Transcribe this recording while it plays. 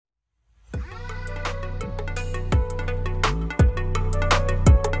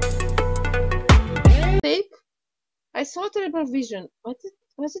I saw a terrible vision.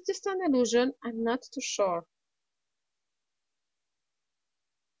 Was it just an illusion? I'm not too sure.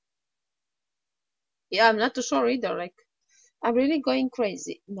 Yeah, I'm not too sure either. Like, I'm really going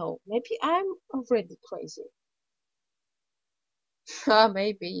crazy. No, maybe I'm already crazy.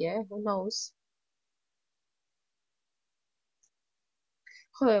 Maybe, yeah, who knows?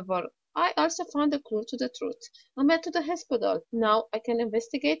 However, I also found a clue to the truth. I met to the hospital. Now I can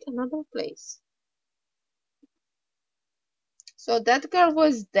investigate another place. So that girl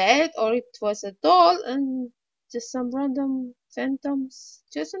was dead, or it was a doll, and just some random phantoms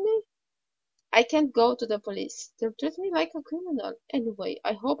chasing me? I can't go to the police. They'll treat me like a criminal. Anyway,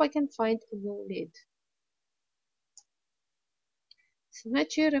 I hope I can find a new lead.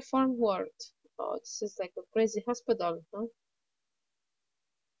 Snatchy reform ward. Oh, this is like a crazy hospital, huh?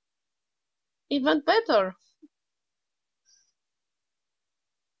 Even better.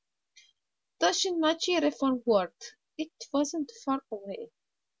 The Shinmachi reform ward. It wasn't far away.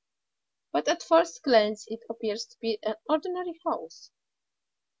 But at first glance it appears to be an ordinary house.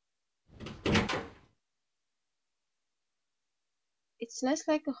 It's less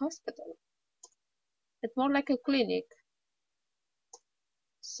like a hospital. It's more like a clinic.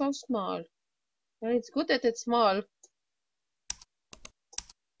 So small. Well, it's good that it's small.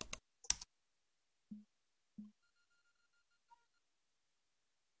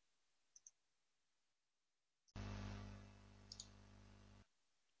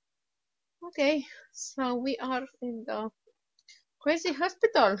 Okay, so we are in the crazy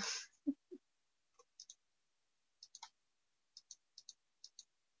hospital.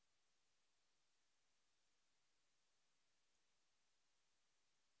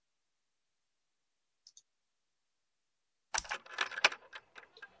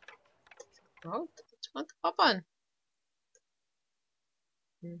 Oh, it won't open.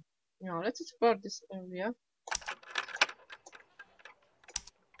 Now let's explore this area.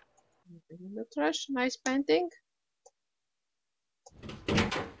 In the trash, nice painting.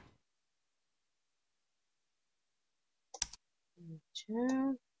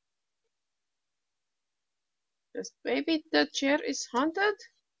 Chair. Just maybe the chair is haunted.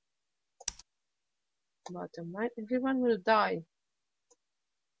 But everyone will die.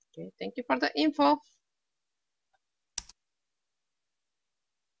 Okay, thank you for the info.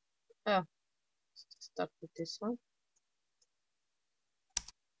 Oh, let's start with this one.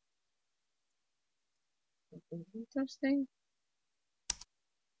 Nothing interesting.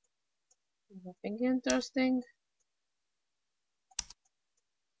 Nothing interesting.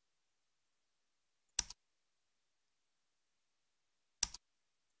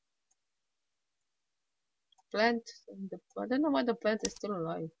 Plant. I don't know why the plant is still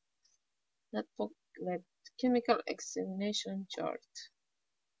alive. That book, like chemical examination chart.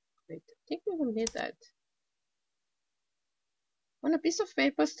 Wait, I think we will need that. On a piece of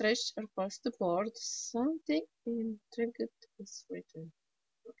paper stretched across the board, something intricate is written.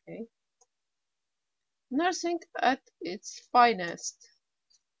 Okay. Nursing at its finest.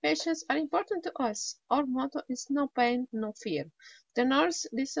 Patients are important to us. Our motto is no pain, no fear. The nurse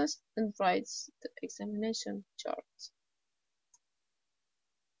listens and writes the examination chart.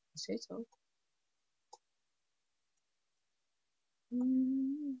 I say so.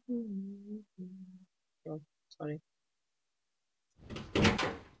 Oh, sorry.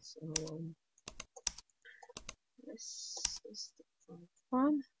 So this is the first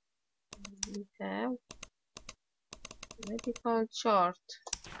one. We have medical chart.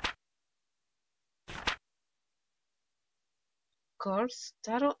 Curse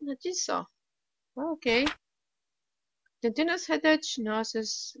Utahonotatari. Okay. Continuous headache,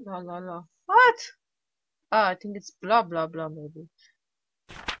 nauseous, la la la. What? Ah, I think it's blah blah blah maybe.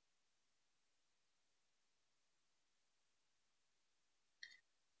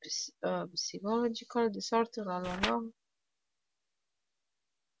 Psychological disorder, la la la.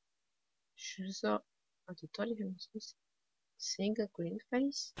 Curse of Utaho. Seeing a green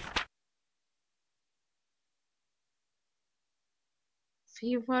face.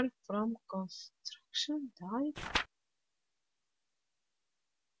 Fever from construction, died.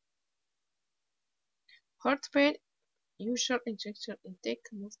 Heart pain, usual injection intake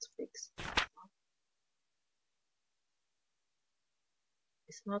must fix.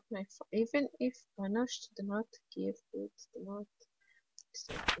 It's not my fault. Even if punished, do not give it, do not. It's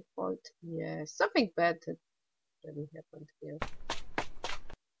not your fault. Yeah, something bad had really happened here.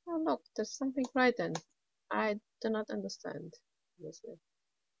 Oh look, there's something written. I do not understand. Obviously.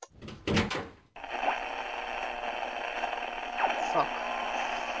 Fuck.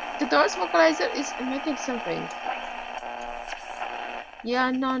 The door's vocalizer is emitting something.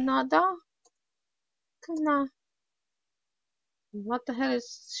 Yeah, no, nada. Kana. What the hell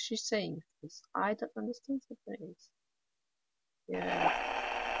is she saying? Because I don't understand the phrase. Yeah.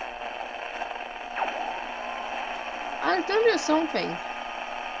 I'll tell you something.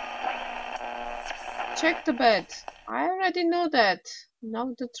 Check the bed. I already know that.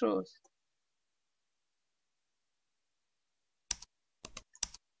 Know the truth.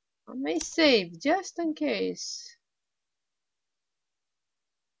 I may save just in case.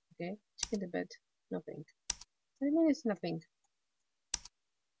 Okay, check the bed. Nothing. I mean, it's nothing.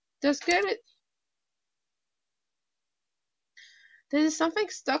 Just get it. There is something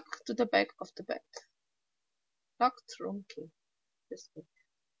stuck to the back of the bed. Locked room key. This way.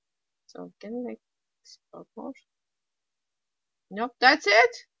 So can we like spell more? Nope, that's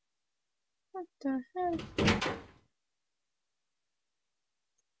it. What the hell?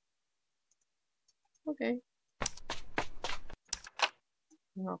 Okay.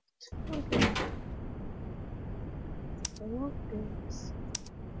 Locked. Okay. Lock this.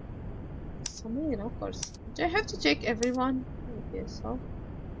 Something, of course. Do I have to check everyone? I guess so.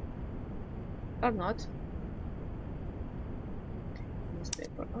 Or not.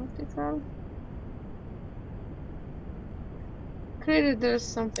 Newspaper article. Clearly there's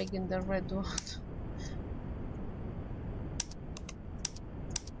something in the red one.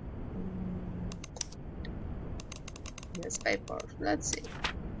 Newspaper. Let's see.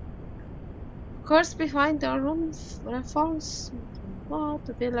 Course behind the room falls. What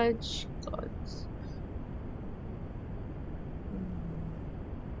the village gods.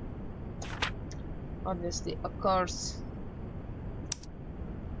 Obviously a curse.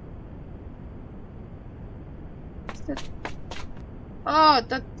 Is that... Oh,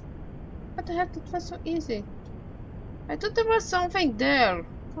 that... What the heck? That was so easy. I thought there was something there.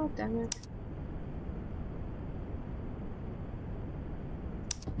 God damn it.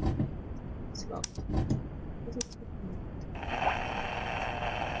 It's locked.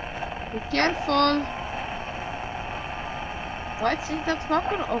 Be careful. What's in that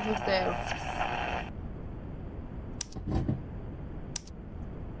locker over there?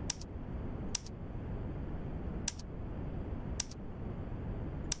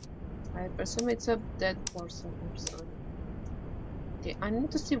 I presume it's a dead person or something. Okay, I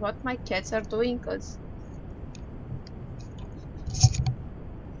need to see what my cats are doing, cause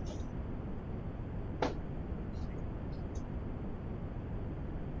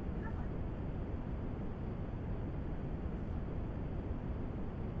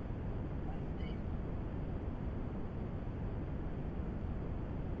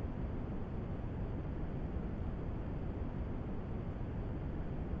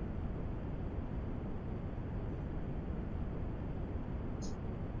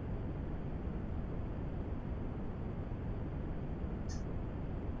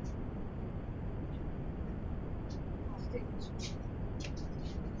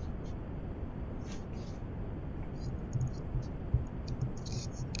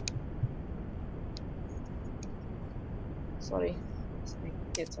sorry, my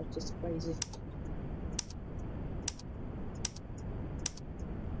cats are just crazy.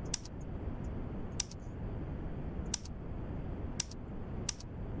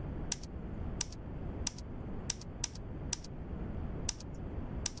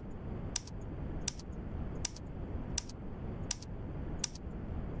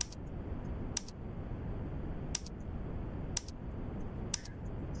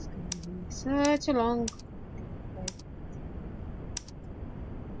 It's gonna be such a long fight.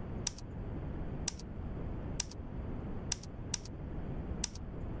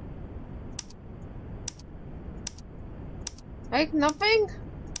 Like nothing?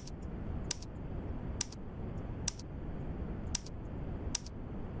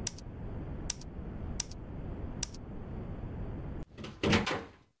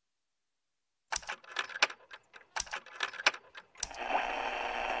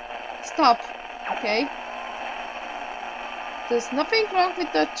 Stop, okay? There's nothing wrong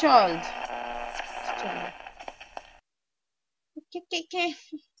with that child. Okay.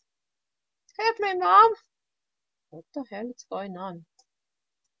 Help me, Mom! What the hell is going on?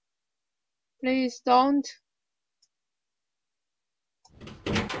 Please don't.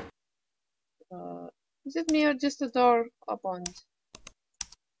 Is it me or just the door opened?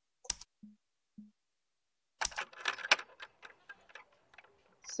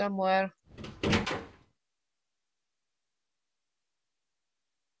 Somewhere.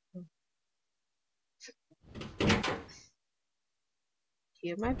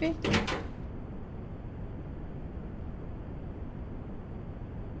 Here might be.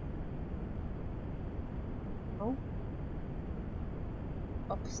 Oh.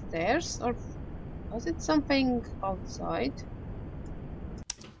 Upstairs? Or was it something outside?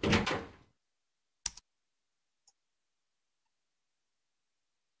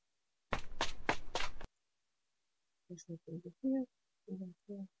 There's nothing here. Nothing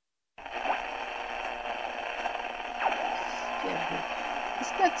here. Yeah, is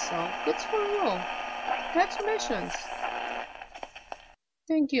that so? Good for you. Congratulations.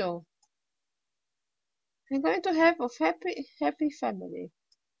 Thank you. I'm going to have a happy family.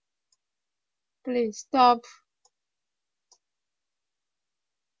 Please stop.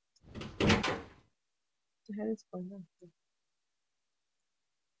 What the hell is going on here?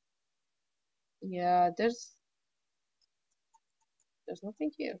 Yeah, there's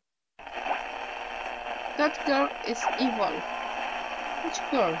nothing here. That girl is evil. Which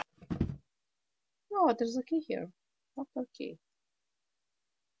girl? Oh, there's a key here. Locker key.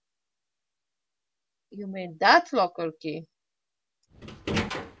 You mean that locker key? Oh,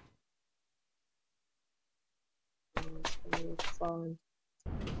 it's gonna be fun.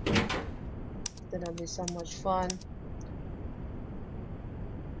 It's gonna be so much fun.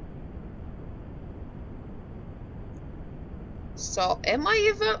 So, am I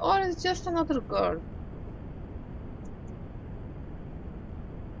evil or is just another girl?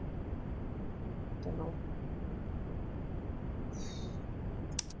 I don't know.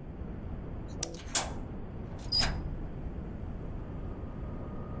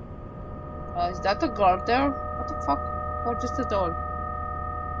 Is that a girl there? What the fuck? Or just a doll?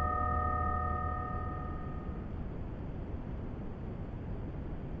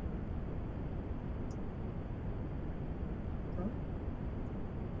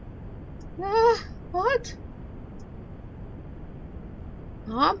 Huh? What?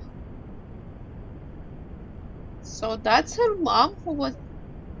 Mom? So that's her mom who was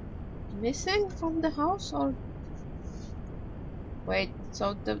missing from the house, or wait,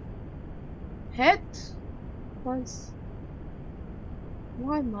 so the head was...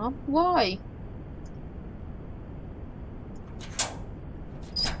 Why, Mom? Why?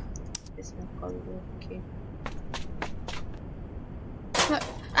 This one called okay.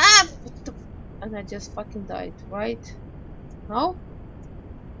 Ah! What the... And I just fucking died, right? No?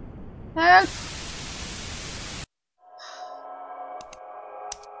 Help!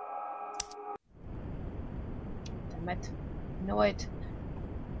 Damn it. No, wait.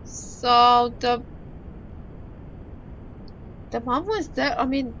 So the mom was there. I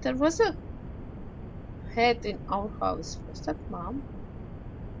mean, there was a head in our house. Was that Mom?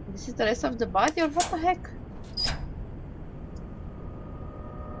 This is the rest of the body, or what the heck?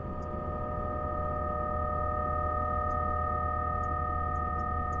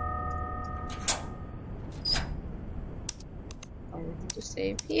 I need to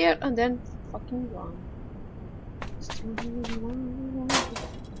save here and then fucking run.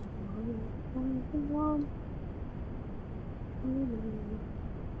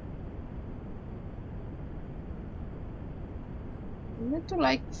 I need to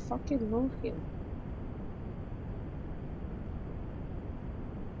like fucking move him.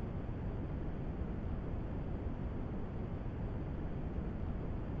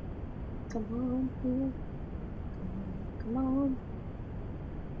 Come on, here. Come on.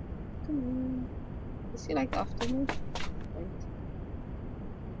 Come on. Is he like after me? Wait.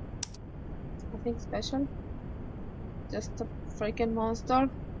 Nothing special. Just a freaking monster.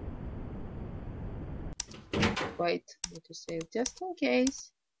 Wait, I need to save just in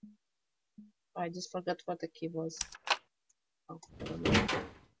case. I just forgot what the key was. Oh, never mind.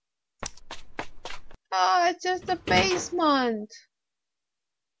 Oh, it's just the basement.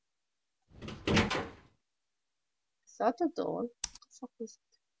 Is that a door? What the fuck is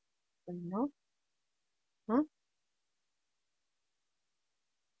it? No? Huh?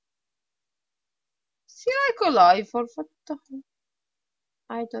 Is he like alive or what the hell?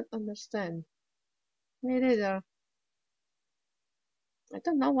 I don't understand. Me neither. I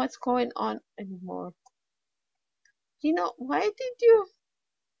don't know what's going on anymore. You know, why did you...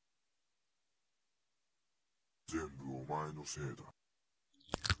 Huh?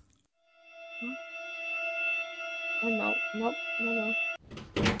 Oh no, no, no, no.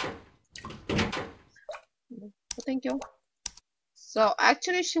 No. Oh, thank you. So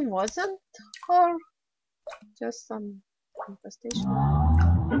actually she wasn't, or just some infestation?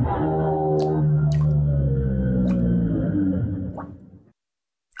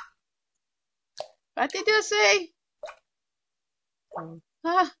 What did you say? Oh.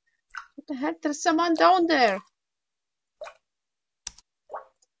 Ah, what the heck? There's someone down there.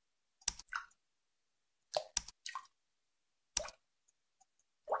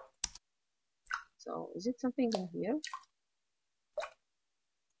 So is it something in here?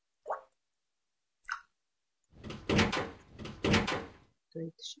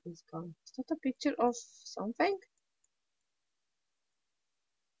 Wait, she is gone. Is that a picture of something?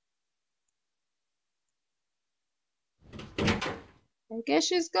 I guess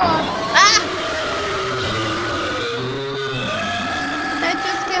she's gone. Ah! I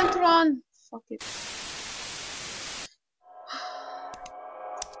just can't run. Fuck it.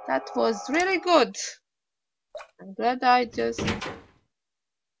 That was really good. I'm glad I just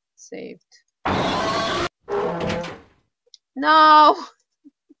saved. No!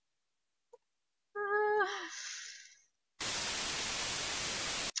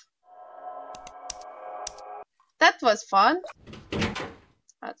 That was fun.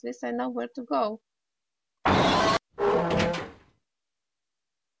 At least I know where to go.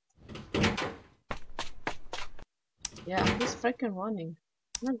 Yeah, who's freaking running?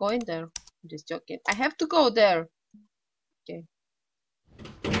 I'm not going there. I'm just joking. I have to go there. Okay.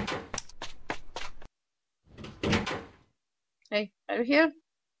 Hey, are you here?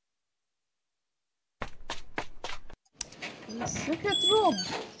 A secret room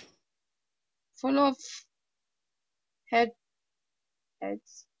full of heads.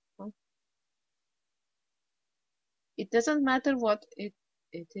 Huh? It doesn't matter what it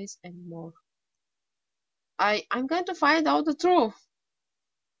is anymore. I'm going to find out the truth.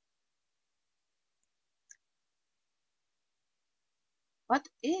 What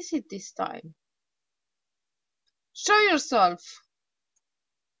is it this time? Show yourself.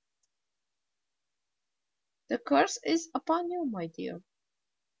 The curse is upon you, my dear.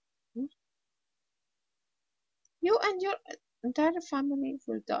 You and your entire family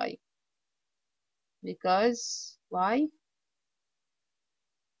will die. Because, why?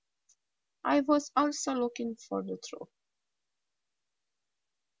 I was also looking for the truth.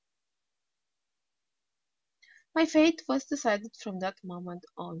 My fate was decided from that moment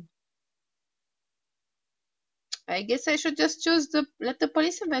on. I guess I should just let the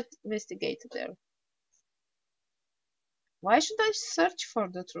police investigate there. Why should I search for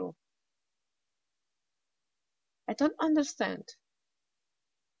the truth? I don't understand.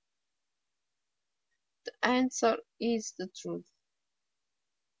 The answer is the truth.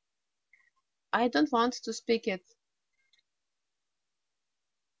 I don't want to speak it.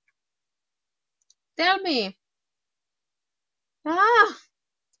 Tell me. Ah!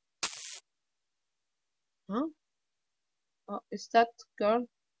 Huh? Oh, is that girl?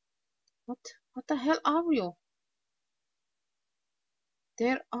 What the hell are you?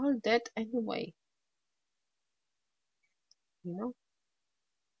 They're all dead anyway. You know?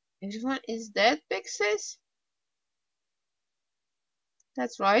 Everyone is dead, Big Sis?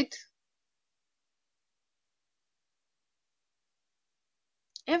 That's right.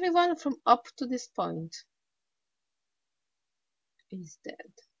 Everyone from up to this point is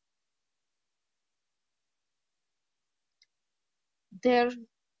dead. They're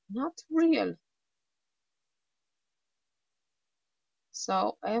not real.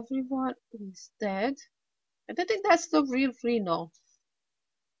 So everyone is dead. I don't think that's the real Reno.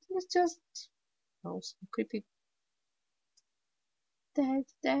 It's just some creepy dead.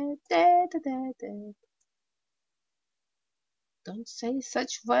 Don't say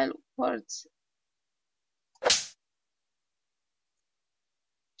such vile words.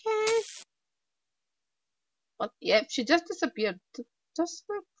 But yeah, she just disappeared. Just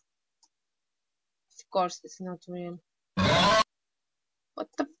like, of course, it's not real. What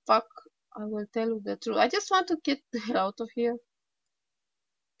the fuck? I will tell you the truth. I just want to get the hell out of here.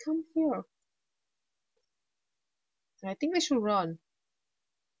 Come here. I think we should run.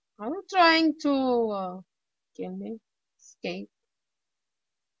 Are you trying to kill me? Escape?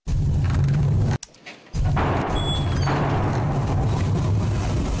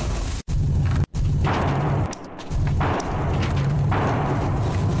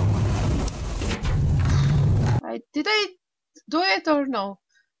 Did I do it or no?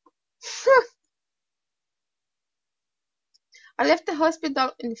 I left the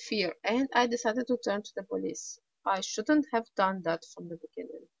hospital in fear and I decided to turn to the police. I shouldn't have done that from the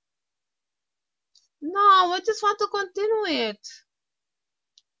beginning. No, I just want to continue it.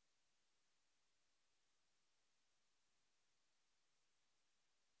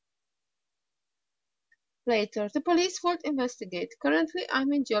 Later, the police will investigate. Currently,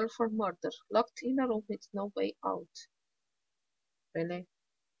 I'm in jail for murder, locked in a room with no way out. Really?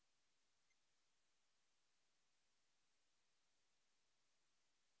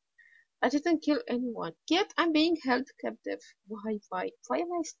 I didn't kill anyone, yet I'm being held captive. Why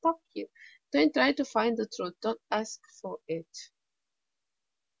am I stuck here? Don't try to find the truth, don't ask for it.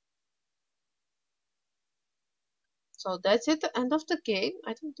 So that's it, the end of the game?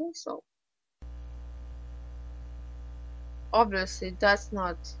 I don't think so. Obviously, that's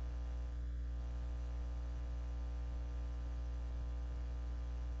not.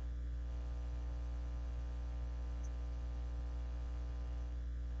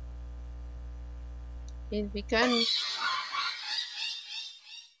 And we can...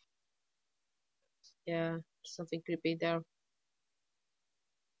 Yeah, something creepy there.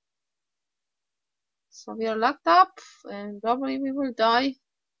 So we are locked up, and probably we will die.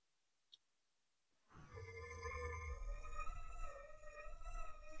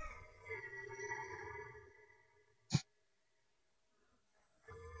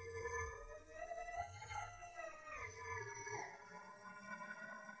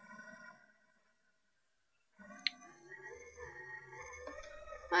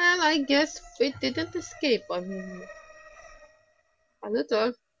 Well, I guess we didn't escape. I mean, a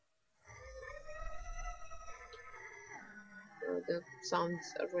little. The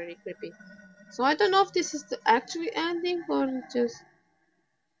sounds are very creepy. So I don't know if this is the actual ending or just...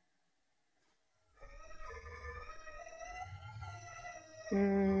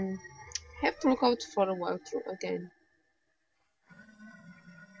 Have to look out for a walkthrough again.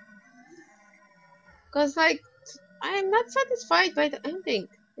 Cause like, I am not satisfied by the ending.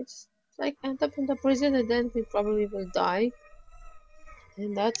 It's like end up in the prison and then we probably will die.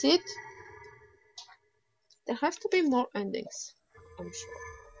 And that's it. There has to be more endings, I'm sure.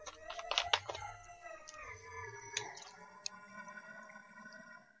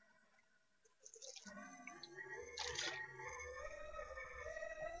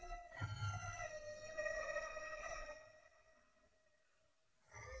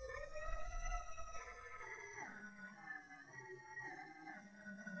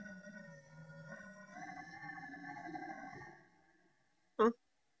 Huh?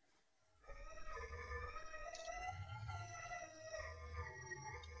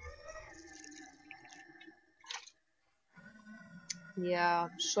 Yeah,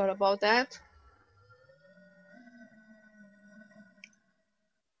 sure about that.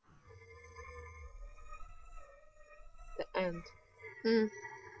 The end.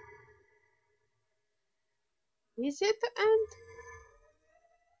 Is it the end?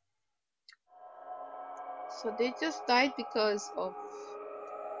 So they just died because of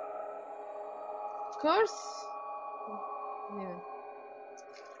curse? Yeah.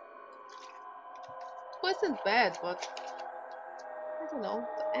 It wasn't bad, but I don't know.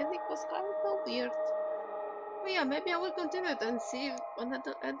 The ending was kind of weird. But yeah, maybe I will continue it and see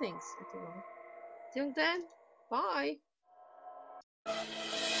another endings. I don't know. Till then, bye.